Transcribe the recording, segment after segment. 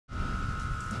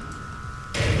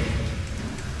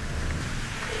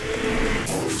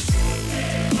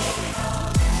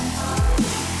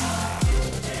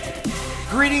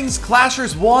Greetings,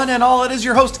 Clashers one and all. It is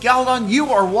your host, Galadon. You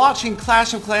are watching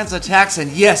Clash of Clans Attacks,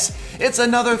 and yes, it's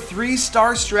another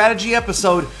 3-star strategy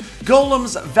episode.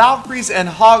 Golems, Valkyries, and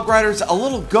Hog Riders, a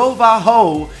little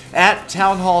go-va-ho at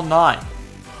Town Hall 9.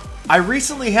 I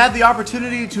recently had the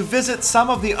opportunity to visit some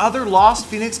of the other Lost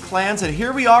Phoenix clans, and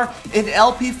here we are in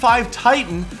LP5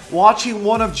 Titan watching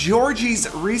one of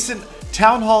Georgie's recent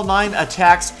Town Hall 9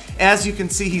 attacks. As you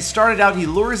can see, he started out, he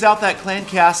lures out that clan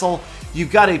castle. You've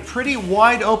got a pretty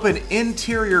wide open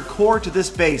interior core to this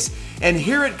base. And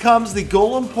here it comes, the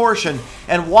golem portion.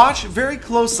 And watch very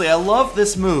closely, I love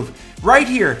this move. Right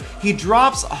here, he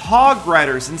drops Hog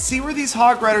Riders, and see where these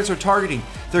Hog Riders are targeting.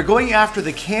 They're going after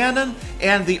the cannon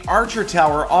and the archer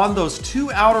tower on those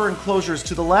two outer enclosures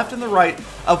to the left and the right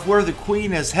of where the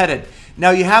queen is headed.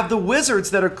 Now you have the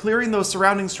wizards that are clearing those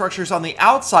surrounding structures on the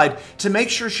outside to make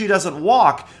sure she doesn't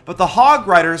walk, but the Hog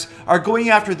Riders are going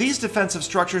after these defensive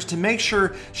structures to make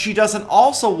sure she doesn't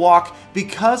also walk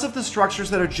because of the structures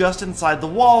that are just inside the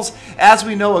walls. As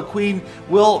we know, a queen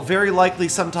will very likely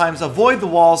sometimes avoid the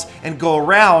walls and go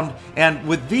around, and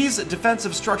with these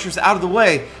defensive structures out of the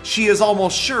way, she is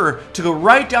almost sure to go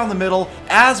right down the middle,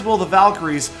 as will the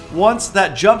Valkyries once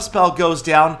that jump spell goes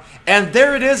down. And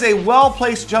there it is, a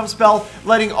well-placed jump spell,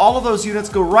 letting all of those units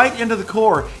go right into the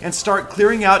core and start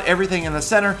clearing out everything in the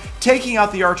center, taking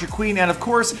out the Archer Queen, and of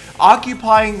course,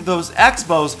 occupying those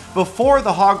Expos before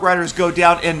the Hog Riders go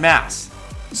down en masse.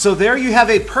 So there you have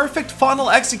a perfect funnel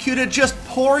executed, just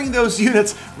pouring those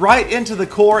units right into the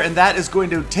core, and that is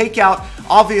going to take out,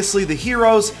 obviously, the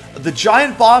heroes, the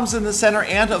giant bombs in the center,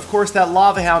 and of course that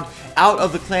lava hound out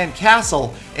of the clan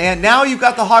castle. And now you've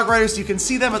got the Hog Riders. You can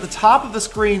see them at the top of the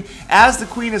screen as the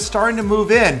queen is starting to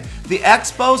move in. The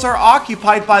Expos are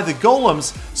occupied by the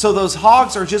Golems, so those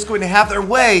Hogs are just going to have their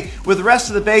way with the rest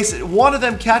of the base. One of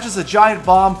them catches a giant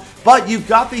bomb, but you've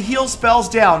got the heal spells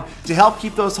down to help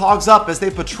keep those Hogs up as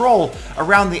they patrol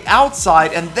around the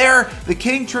outside. And there, the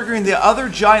king triggering the other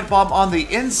giant bomb on the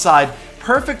inside.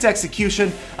 Perfect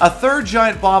execution. A third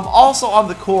giant bomb also on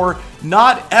the core.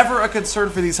 Not ever a concern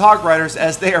for these Hog Riders,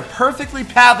 as they are perfectly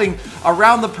pathing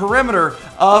around the perimeter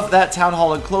of that Town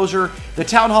Hall enclosure. The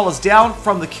Town Hall is down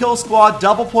from the kill squad,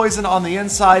 double poison on the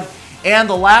inside, and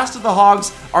the last of the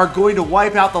Hogs are going to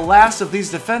wipe out the last of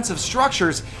these defensive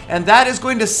structures, and that is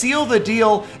going to seal the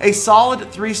deal. A solid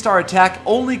 3-star attack,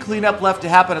 only cleanup left to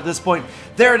happen at this point.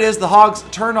 There it is, the Hogs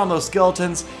turn on those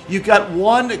skeletons. You've got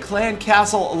one clan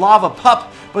castle lava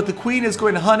pup, but the queen is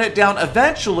going to hunt it down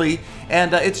eventually,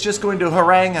 and it's just going to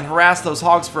harangue and harass those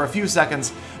Hogs for a few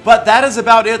seconds. But that is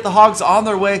about it. The Hogs on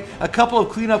their way. A couple of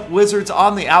cleanup wizards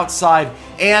on the outside.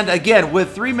 And again,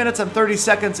 with 3 minutes and 30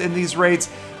 seconds in these raids,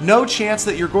 no chance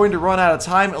that you're going to run out of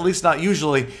time, at least not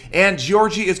usually. And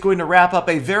Georgie is going to wrap up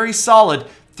a very solid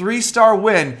 3-star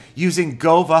win using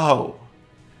go-va-ho.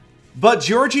 But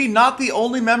Georgie, not the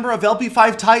only member of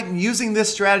LP5 Titan using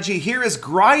this strategy. Here is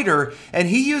Grider, and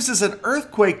he uses an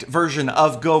earthquake version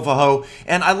of go-va-ho.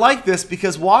 And I like this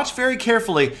because watch very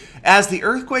carefully as the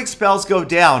earthquake spells go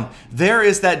down. There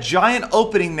is that giant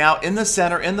opening now in the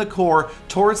center, in the core,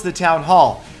 towards the town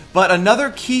hall. But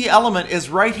another key element is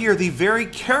right here, the very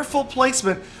careful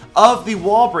placement of the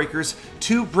wall breakers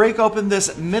to break open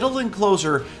this middle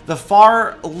enclosure, the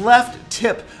far left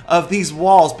tip of these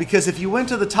walls, because if you went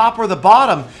to the top or the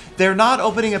bottom, they're not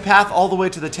opening a path all the way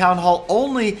to the town hall.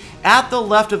 Only at the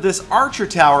left of this archer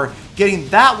tower, getting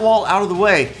that wall out of the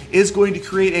way is going to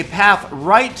create a path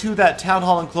right to that town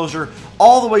hall enclosure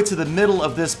all the way to the middle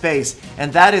of this base,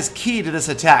 and that is key to this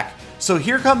attack. So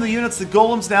here come the units, the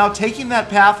Golems now taking that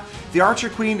path, the Archer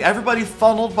Queen, everybody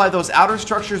funneled by those outer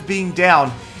structures being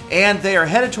down, and they are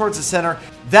headed towards the center.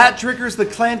 That triggers the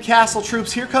clan castle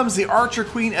troops. Here comes the Archer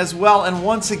Queen as well, and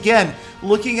once again,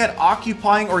 looking at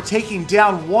occupying or taking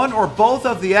down one or both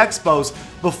of the Expos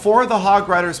before the Hog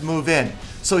Riders move in.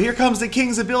 So here comes the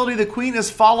King's ability. The Queen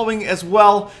is following as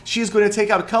well. She's going to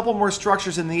take out a couple more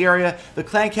structures in the area. The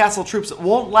clan castle troops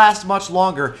won't last much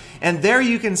longer. And there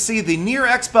you can see the near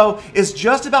Expo is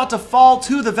just about to fall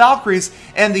to the Valkyries,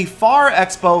 and the far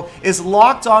Expo is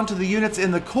locked onto the units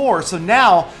in the core. So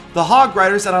now the Hog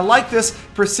Riders, and I like this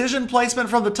precision placement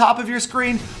from the top of your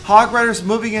screen, Hog Riders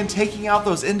moving in, taking out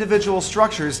those individual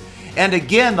structures. And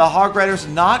again, the Hog Riders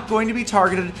not going to be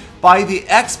targeted by the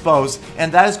Expos,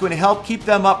 and that is going to help keep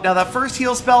them up. Now, that first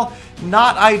heal spell,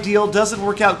 not ideal, doesn't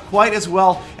work out quite as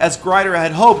well as Grider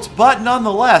had hoped, but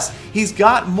nonetheless, he's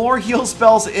got more heal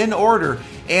spells in order,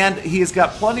 and he has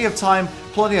got plenty of time,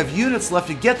 plenty of units left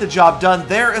to get the job done.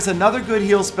 There is another good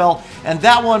heal spell, and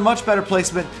that one, much better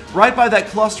placement, right by that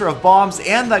cluster of bombs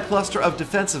and that cluster of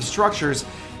defensive structures.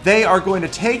 They are going to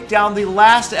take down the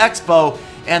last Expo,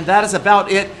 and that is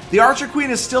about it. The Archer Queen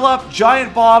is still up,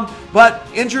 giant bomb, but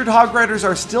injured Hog Riders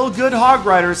are still good Hog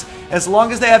Riders. As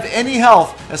long as they have any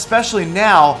health, especially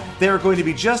now, they are going to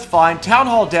be just fine. Town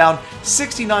Hall down,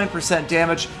 69%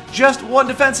 damage, just one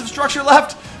defensive structure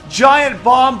left. Giant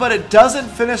bomb, but it doesn't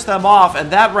finish them off, and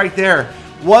that right there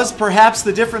was perhaps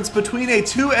the difference between a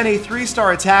 2 and a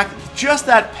 3-star attack. Just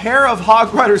that pair of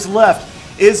Hog Riders left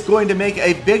is going to make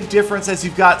a big difference, as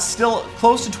you've got still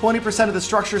close to 20% of the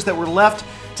structures that were left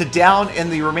to down in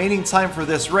the remaining time for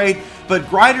this raid. But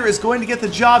Grider is going to get the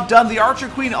job done. The Archer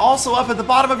Queen also up at the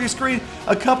bottom of your screen.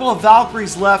 A couple of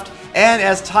Valkyries left, and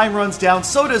as time runs down,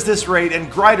 so does this raid,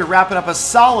 and Grider wrapping up a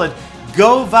solid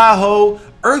Go Vaho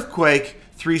Earthquake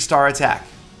 3-star attack.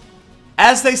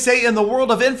 As they say in the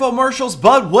world of infomercials,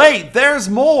 but wait, there's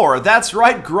more. That's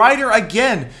right, Grider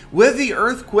again with the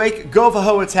Earthquake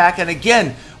Govaho attack. And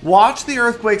again, watch the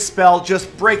Earthquake spell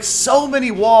just break so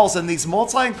many walls in these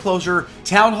multi-enclosure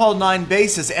Town Hall 9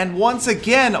 bases. And once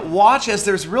again, watch as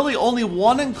there's really only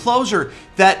one enclosure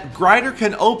that Grider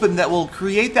can open that will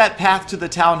create that path to the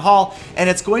Town Hall. And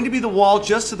it's going to be the wall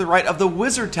just to the right of the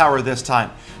Wizard Tower this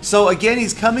time. So again,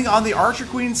 he's coming on the Archer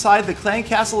Queen side. The Clan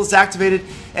Castle is activated.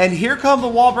 And here come the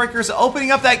wall breakers opening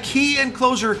up that key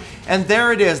enclosure. And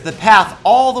there it is, the path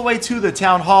all the way to the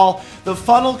Town Hall. The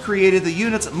funnel created, the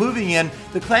units moving in,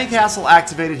 the Clan Castle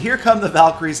activated. Here come the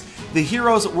Valkyries, the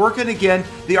heroes working again.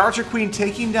 The Archer Queen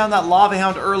taking down that Lava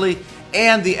Hound early.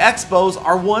 And the Expos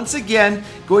are once again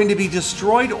going to be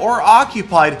destroyed or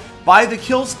occupied by the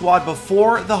kill squad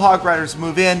before the Hog Riders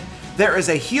move in. There is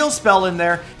a heal spell in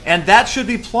there, and that should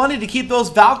be plenty to keep those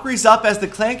Valkyries up, as the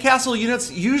Clan Castle units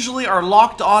usually are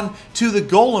locked on to the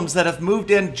Golems that have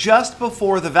moved in just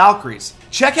before the Valkyries.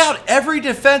 Check out every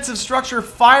defensive structure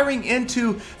firing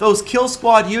into those kill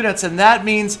squad units, and that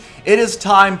means it is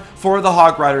time for the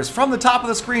Hog Riders. From the top of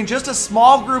the screen, just a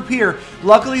small group here.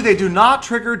 Luckily, they do not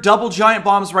trigger double giant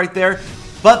bombs right there.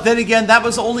 But then again, that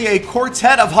was only a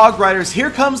quartet of Hog Riders.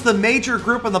 Here comes the major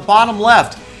group on the bottom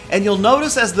left. And you'll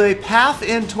notice as they path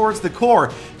in towards the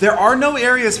core, there are no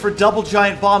areas for double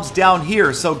giant bombs down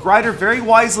here. So Grider very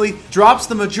wisely drops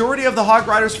the majority of the Hog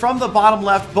Riders from the bottom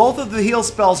left. Both of the heal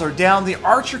spells are down. The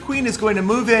Archer Queen is going to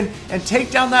move in and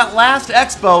take down that last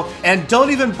Expo. And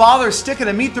don't even bother sticking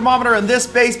a meat thermometer in this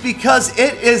base, because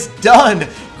it is done.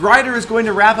 Grider is going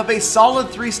to wrap up a solid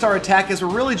 3-star attack, as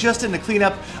we're really just in the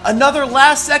cleanup. Another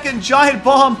last-second giant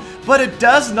bomb, but it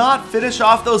does not finish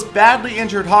off those badly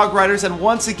injured Hog Riders. And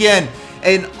once again,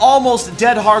 an almost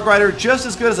dead Hog Rider, just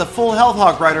as good as a full health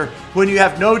Hog Rider when you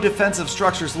have no defensive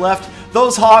structures left.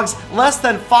 Those Hogs, less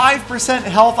than 5%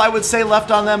 health, I would say, left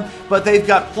on them, but they've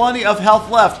got plenty of health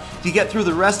left to get through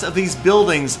the rest of these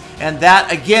buildings. And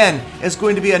that, again, is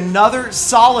going to be another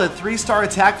solid 3-star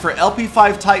attack for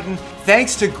LP5 Titan,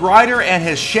 thanks to Grider and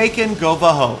his shaken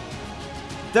Govaho.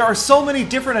 There are so many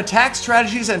different attack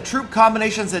strategies and troop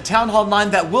combinations at Town Hall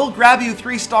 9 that will grab you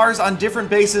 3 stars on different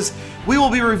bases. We will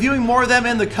be reviewing more of them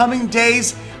in the coming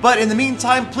days, but in the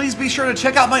meantime, please be sure to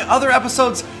check out my other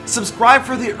episodes, subscribe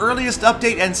for the earliest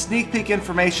update and sneak peek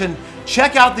information,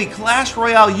 check out the Clash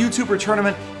Royale YouTuber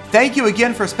tournament. Thank you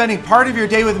again for spending part of your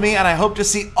day with me, and I hope to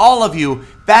see all of you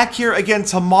back here again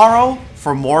tomorrow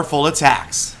for more full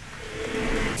attacks.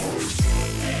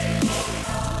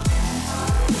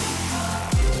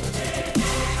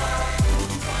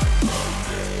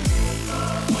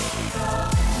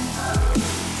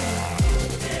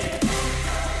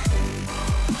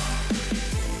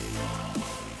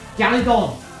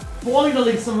 Galadon,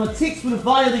 finally some ticks with a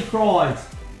veil he cried.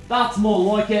 That's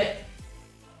more like it.